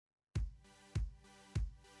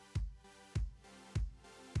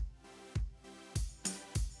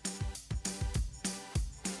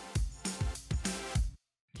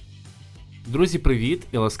Друзі, привіт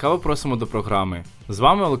і ласкаво просимо до програми. З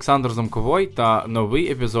вами Олександр Замковой та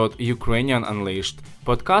новий епізод Ukrainian Unleashed,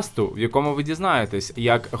 подкасту, в якому ви дізнаєтесь,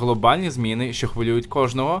 як глобальні зміни, що хвилюють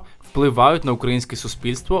кожного, впливають на українське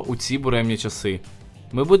суспільство у ці буремні часи.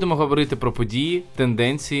 Ми будемо говорити про події,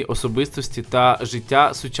 тенденції, особистості та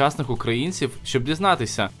життя сучасних українців, щоб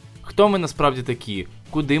дізнатися, хто ми насправді такі,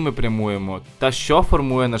 куди ми прямуємо та що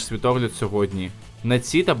формує наш світогляд сьогодні. На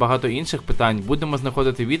ці та багато інших питань будемо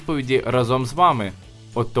знаходити відповіді разом з вами.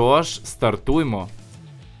 Отож, стартуймо!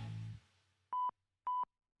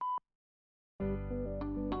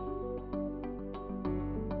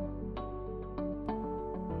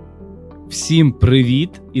 Всім привіт!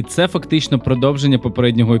 І це фактично продовження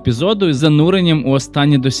попереднього епізоду із зануренням у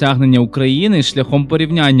останні досягнення України шляхом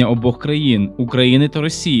порівняння обох країн – України та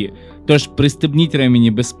Росії. Тож пристебніть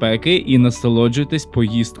ремені безпеки і насолоджуйтесь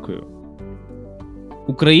поїздкою.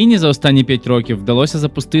 Україні за останні 5 років вдалося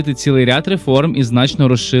запустити цілий ряд реформ і значно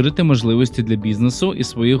розширити можливості для бізнесу і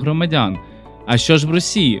своїх громадян. А що ж в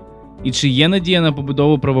Росії? І чи є надія на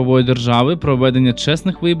побудову правової держави, проведення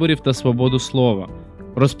чесних виборів та свободу слова?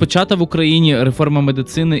 Розпочата в Україні реформа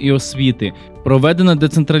медицини і освіти, проведена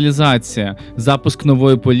децентралізація, запуск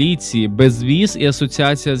нової поліції, безвіз і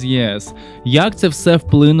асоціація з ЄС. Як це все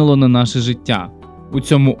вплинуло на наше життя? У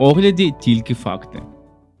цьому огляді тільки факти.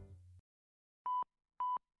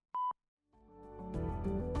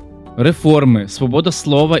 Реформи, свобода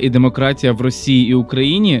слова і демократія в Росії і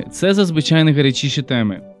Україні – це зазвичай найгарячіші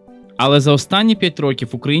теми. Але за останні 5 років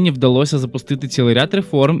Україні вдалося запустити цілий ряд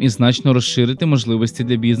реформ і значно розширити можливості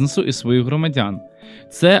для бізнесу і своїх громадян.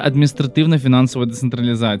 Це адміністративна фінансова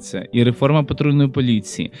децентралізація, і реформа патрульної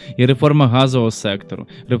поліції, і реформа газового сектору,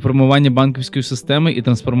 реформування банківської системи і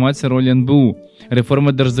трансформація ролі НБУ,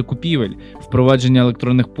 реформа держзакупівель, впровадження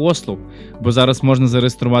електронних послуг, бо зараз можна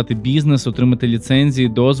зареєструвати бізнес, отримати ліцензії,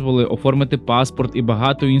 дозволи, оформити паспорт і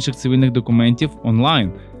багато інших цивільних документів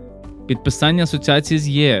онлайн. Підписання асоціації з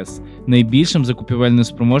ЄС, найбільшим закупівельною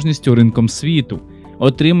спроможністю ринком світу,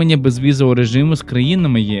 отримання безвізового режиму з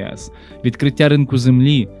країнами ЄС, відкриття ринку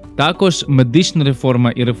землі. Також медична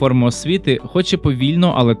реформа і реформа освіти, хоч і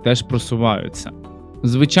повільно, але теж просуваються.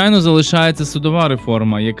 Звичайно, залишається судова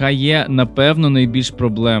реформа, яка є, напевно, найбільш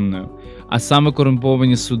проблемною. А саме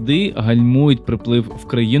корумповані суди гальмують приплив в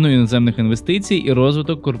країну іноземних інвестицій і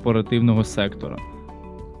розвиток корпоративного сектора.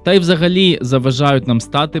 Та й взагалі заважають нам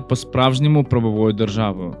стати по-справжньому правовою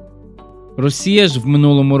державою. Росія ж в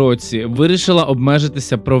минулому році вирішила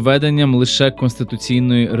обмежитися проведенням лише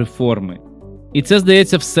конституційної реформи. І це,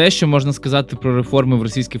 здається, все, що можна сказати про реформи в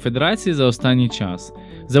Російській Федерації за останній час.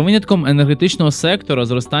 За винятком енергетичного сектора,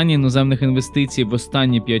 зростання іноземних інвестицій в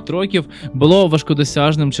останні 5 років було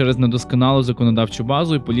важкодосяжним через недосконалу законодавчу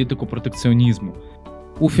базу і політику протекціонізму.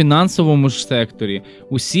 У фінансовому ж секторі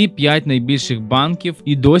усі 5 найбільших банків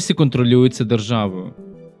і досі контролюються державою.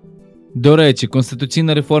 До речі,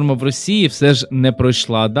 конституційна реформа в Росії все ж не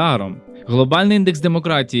пройшла даром. Глобальний індекс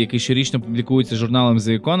демократії, який щорічно публікується журналом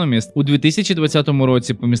The Economist, у 2020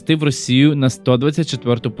 році помістив Росію на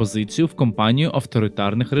 124-ту позицію в компанію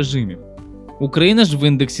авторитарних режимів. Україна ж в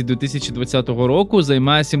індексі 2020 року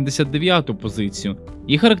займає 79-ту позицію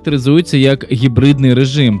і характеризується як гібридний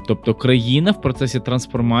режим, тобто країна в процесі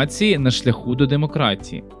трансформації на шляху до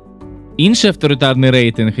демократії. Інший авторитарний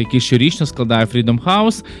рейтинг, який щорічно складає Freedom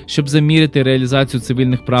House, щоб заміряти реалізацію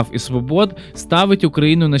цивільних прав і свобод, ставить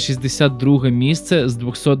Україну на 62-ге місце з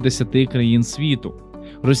 210 країн світу.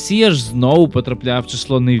 Росія ж знову потрапляє в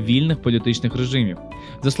число невільних політичних режимів.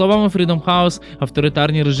 За словами Freedom House,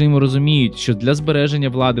 авторитарні режими розуміють, що для збереження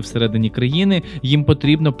влади всередині країни їм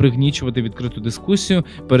потрібно пригнічувати відкриту дискусію,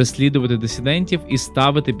 переслідувати дисидентів і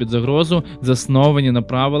ставити під загрозу засновані на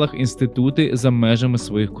правилах інститути за межами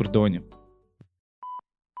своїх кордонів.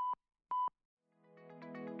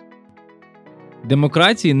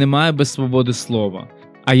 Демократії немає без свободи слова.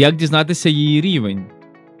 А як дізнатися її рівень?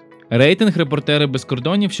 Рейтинг «Репортери без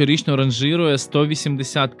кордонів» щорічно ранжирує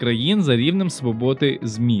 180 країн за рівнем свободи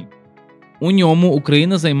ЗМІ. У ньому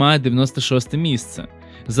Україна займає 96-те місце.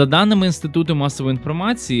 За даними Інституту масової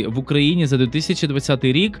інформації, в Україні за 2020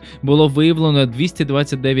 рік було виявлено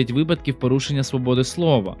 229 випадків порушення свободи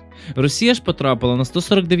слова. Росія ж потрапила на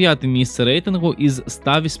 149-те місце рейтингу із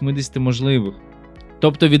 180 можливих.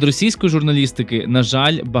 Тобто від російської журналістики, на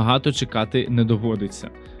жаль, багато чекати не доводиться.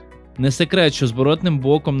 Не секрет, що зворотним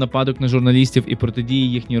боком нападок на журналістів і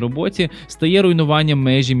протидії їхній роботі стає руйнування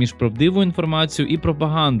межі між правдивою інформацією і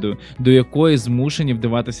пропагандою, до якої змушені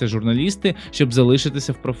вдаватися журналісти, щоб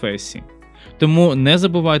залишитися в професії. Тому не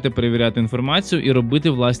забувайте перевіряти інформацію і робити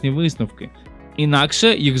власні висновки.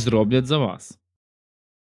 Інакше їх зроблять за вас.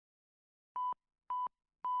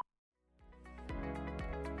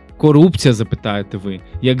 Корупція, запитаєте ви,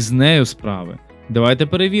 як з нею справи? Давайте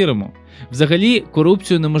перевіримо. Взагалі,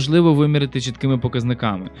 корупцію неможливо виміряти чіткими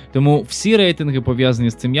показниками, тому всі рейтинги, пов'язані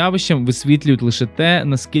з цим явищем, висвітлюють лише те,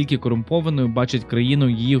 наскільки корумпованою бачать країну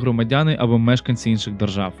її громадяни або мешканці інших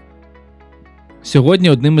держав. Сьогодні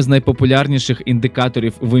одним із найпопулярніших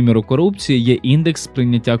індикаторів виміру корупції є індекс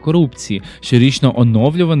сприйняття корупції, щорічно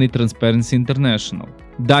оновлюваний Transparency International.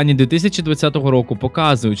 Дані 2020 року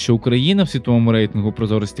показують, що Україна в світовому рейтингу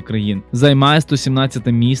прозорості країн займає 117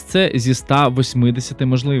 місце зі 180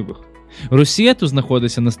 можливих. Росія тут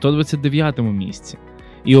знаходиться на 129 місці.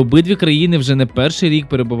 І обидві країни вже не перший рік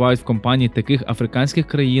перебувають в компанії таких африканських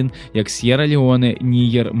країн, як С'єра-Леоне,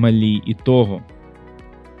 Нігер, Малі і Того.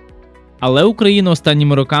 Але Україна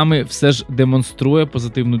останніми роками все ж демонструє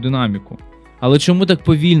позитивну динаміку. Але чому так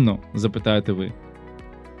повільно, запитаєте ви?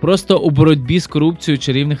 Просто у боротьбі з корупцією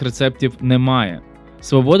чарівних рецептів немає.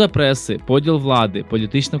 Свобода преси, поділ влади,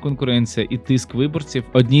 політична конкуренція і тиск виборців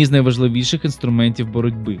 – одні з найважливіших інструментів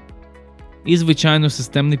боротьби. І, звичайно,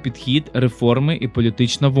 системний підхід, реформи і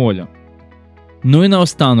політична воля. Ну і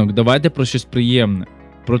наостанок, давайте про щось приємне.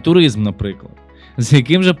 Про туризм, наприклад. З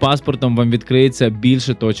яким же паспортом вам відкриється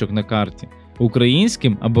більше точок на карті?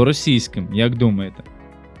 Українським або російським, як думаєте?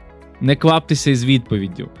 Не кваптеся із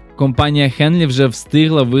відповіддю. Компанія Henley вже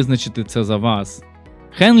встигла визначити це за вас.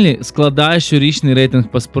 Henley складає щорічний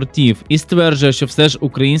рейтинг паспортів і стверджує, що все ж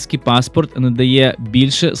український паспорт надає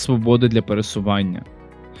більше свободи для пересування.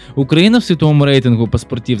 Україна в світовому рейтингу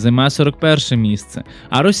паспортів займає 41 місце,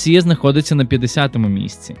 а Росія знаходиться на 50-му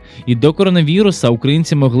місці. І до коронавіруса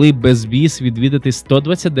українці могли без віз відвідати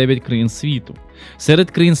 129 країн світу.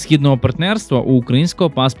 Серед країн Східного партнерства у українського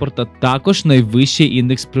паспорта також найвищий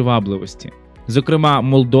індекс привабливості. Зокрема,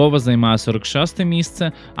 Молдова займає 46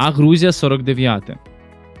 місце, а Грузія 49.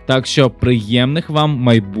 Так що приємних вам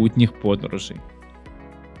майбутніх подорожей.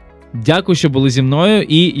 Дякую, що були зі мною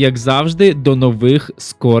і, як завжди, до нових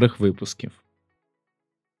скорих випусків.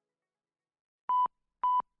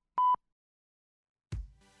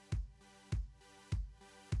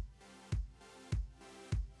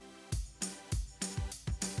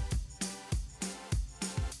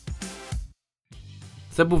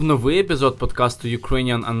 Це був новий епізод подкасту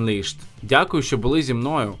Ukrainian Unleashed. Дякую, що були зі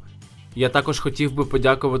мною. Я також хотів би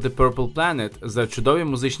подякувати Purple Planet за чудові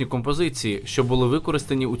музичні композиції, що були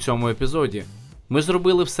використані у цьому епізоді. Ми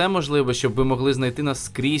зробили все можливе, щоб ви могли знайти нас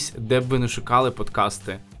скрізь, де б ви не шукали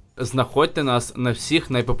подкасти. Знаходьте нас на всіх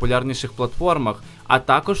найпопулярніших платформах, а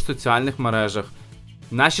також в соціальних мережах.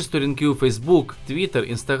 Наші сторінки у Facebook,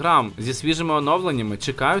 Twitter, Instagram зі свіжими оновленнями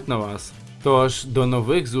чекають на вас. Тож, до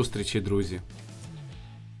нових зустрічей, друзі!